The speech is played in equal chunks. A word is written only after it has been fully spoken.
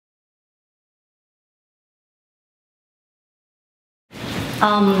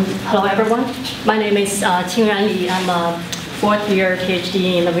Hello, everyone. My name is Qingran Li. I'm a fourth-year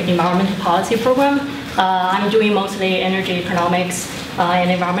PhD in the environmental policy program. I'm doing mostly energy economics and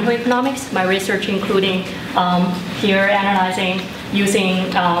environmental economics. My research including here analyzing using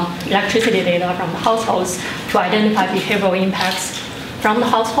electricity data from the households to identify behavioral impacts from the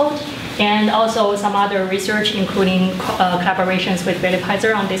household, and also some other research including collaborations with Billy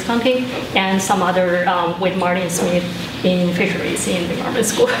Pizer on discounting and some other with Martin Smith in fisheries in the environment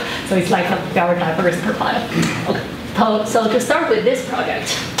school. So it's like a very diverse profile. Okay. So to start with this project,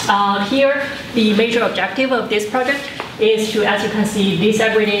 here the major objective of this project is to, as you can see,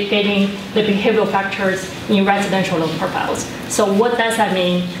 disaggregating the behavioral factors in residential load profiles. So what does that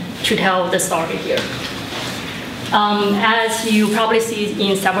mean to tell the story here? As you probably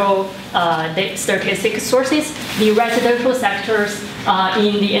see in several statistic sources, the residential sectors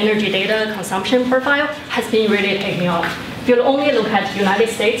in the energy data consumption profile has been really taking off. If you only look at the United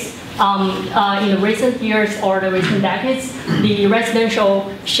States, in the recent years or the recent decades, the residential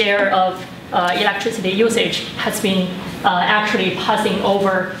share of electricity usage has been actually passing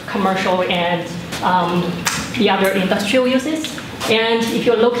over commercial and the other industrial uses. And if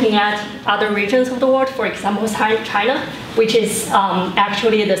you're looking at other regions of the world, for example, China, which is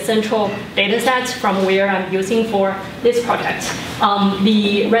actually the central data set from where I'm using for this project,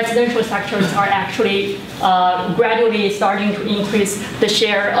 the residential sectors are actually gradually starting to increase the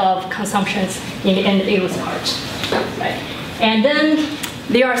share of consumptions in the end use part. Right? And then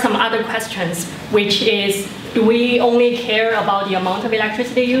there are some other questions, which is, do we only care about the amount of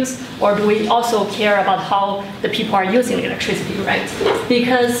electricity used, or do we also care about how the people are using electricity, right?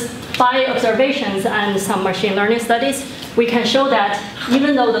 Because by observations and some machine learning studies, we can show that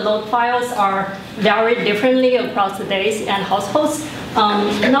even though the load files are very differently across the days and households,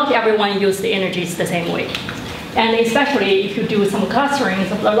 not everyone uses the energies the same way. And especially if you do some clustering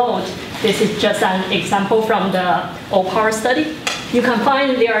of the load, this is just an example from the O-Power study. You can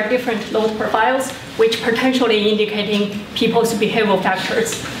find there are different load profiles which potentially indicating people's behavioral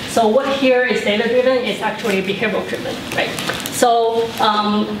factors. So what here is data-driven is actually behavioral-driven, right? So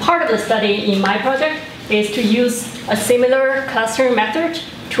part of the study in my project is to use a similar clustering method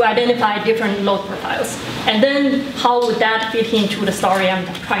to identify different load profiles. And then how would that fit into the story I'm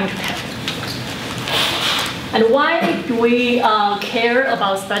trying to tell? And why do we care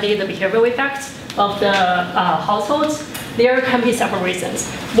about studying the behavioral effects of the households? There can be several reasons.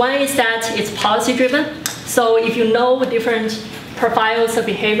 One is that it's policy-driven. So if you know different profiles of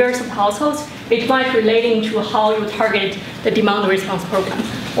behaviors of households, it might relating to how you target the demand response program,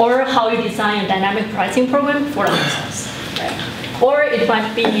 or how you design a dynamic pricing program for the households. Right? Or it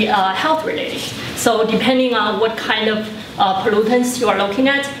might be health-related. So depending on what kind of pollutants you are looking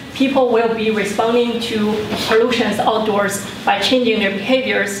at, people will be responding to pollutions outdoors by changing their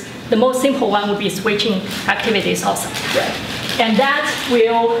behaviors. The most simple one would be switching activities outside. Right? And that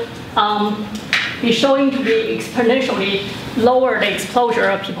will be showing to be exponentially lower the exposure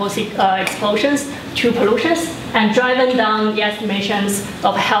of people's exposures to pollutions and driving down the estimations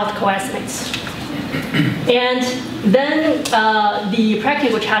of health co-estimates. And then the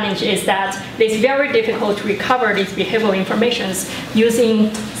practical challenge is that it's very difficult to recover these behavioral informations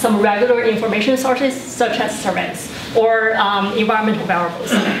using some regular information sources such as surveys or environmental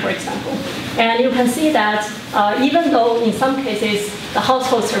variables, for example. And you can see that even though in some cases the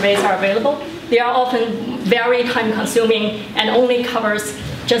household surveys are available, they are often very time-consuming and only covers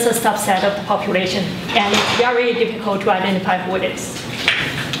just a subset of the population, and it's very difficult to identify who it is.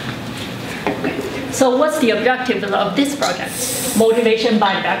 So what's the objective of this project? Motivation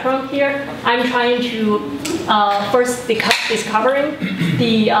by the background here. I'm trying to first discovering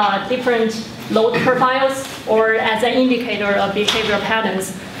the different load profiles or as an indicator of behavioral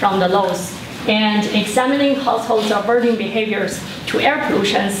patterns from the loads, and examining households' averting behaviors to air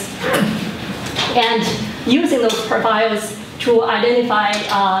pollutions, and using those profiles to identify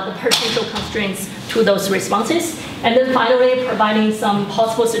the potential constraints to those responses, and then finally providing some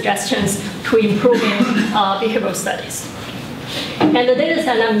possible suggestions to improving behavioral studies. And the data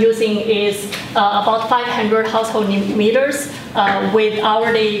set I'm using is about 500 household meters with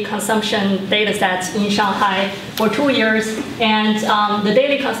hourly consumption data sets in Shanghai for 2 years. And the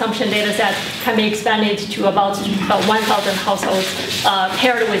daily consumption data set can be expanded to about 1,000 households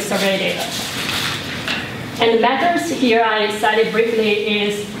paired with survey data. And the methods here I cited briefly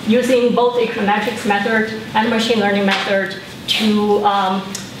is using both econometrics method and machine learning method to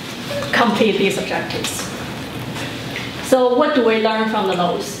complete these objectives. So what do we learn from the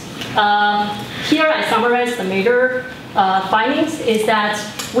loads? Here I summarize the major findings is that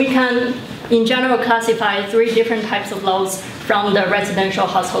we can in general classify 3 different types of loads from the residential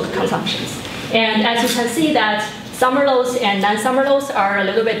household consumptions. And as you can see that summer loads and non-summer loads are a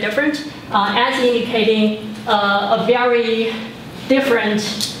little bit different, as indicating a very different,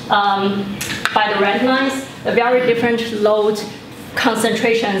 by the red lines, a very different load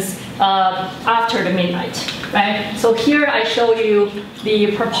concentrations after the midnight, right? So here I show you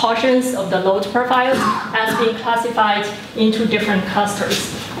the proportions of the load profiles as being classified into different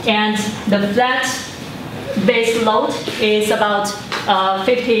clusters. And the flat base load is about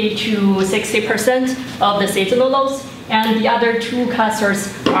 50 to 60% of the seasonal loads, and the other 2 clusters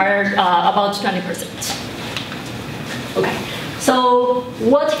are about 20%. Okay. So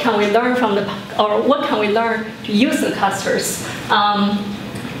what can we learn from what can we learn to use the clusters?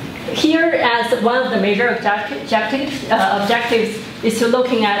 Here, as one of the major objectives is to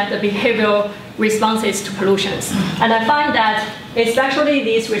looking at the behavioral responses to pollutions. And I find that especially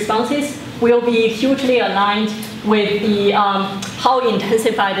these responses will be hugely aligned with the how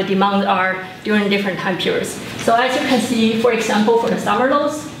intensified the demands are during different time periods. So as you can see, for example, for the summer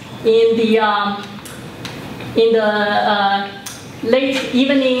loads, in the late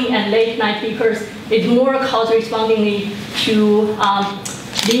evening and late night peakers, it's more correspondingly to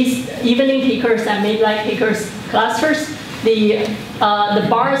these evening peakers and midnight peakers clusters. The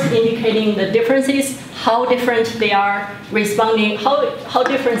bars indicating the differences, how different they are responding, how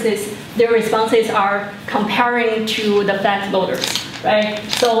differences their responses are comparing to the flat loaders, right?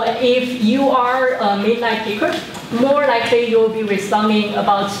 So if you are a midnight peaker, more likely you will be responding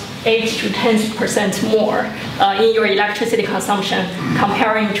about 8 to 10% more in your electricity consumption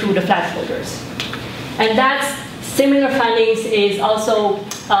comparing to the flat loaders. And that's similar findings is also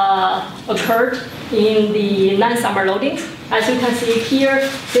occurred in the non-summer loadings. As you can see here,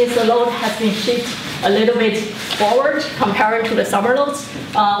 since the load has been shifted a little bit forward compared to the summer loads,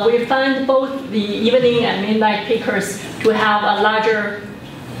 we find both the evening and midnight peakers to have a larger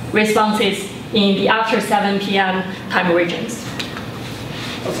responses in the after 7 p.m. time regions.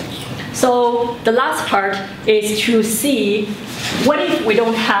 Okay. So the last part is to see what if we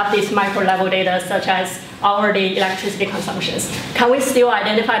don't have these micro level data such as hourly electricity consumptions. Can we still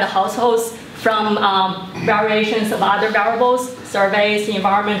identify the households from variations of other variables, surveys,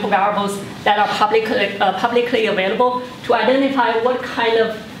 environmental variables that are publicly available to identify what kind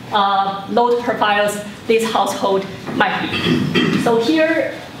of load profiles this household might be? So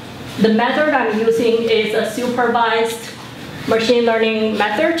here, the method I'm using is a supervised machine learning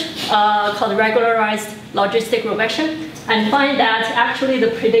method called regularized logistic regression, and find that actually the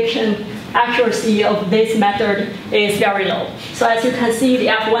prediction accuracy of this method is very low. So as you can see, the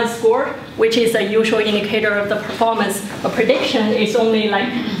F1 score, which is a usual indicator of the performance of prediction, is only like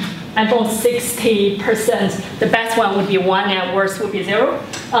about 60%. The best one would be 1 and worst would be 0.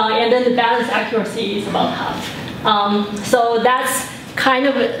 And then the balance accuracy is about half. So that's kind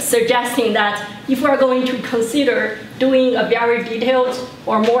of suggesting that if we're going to consider doing a very detailed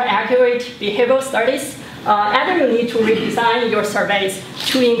or more accurate behavioral studies, either you need to redesign your surveys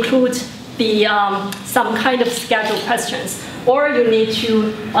to include the, some kind of scheduled questions, or you need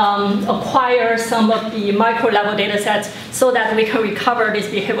to acquire some of the micro level data sets so that we can recover these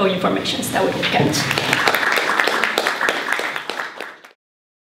behavioral information that we will get.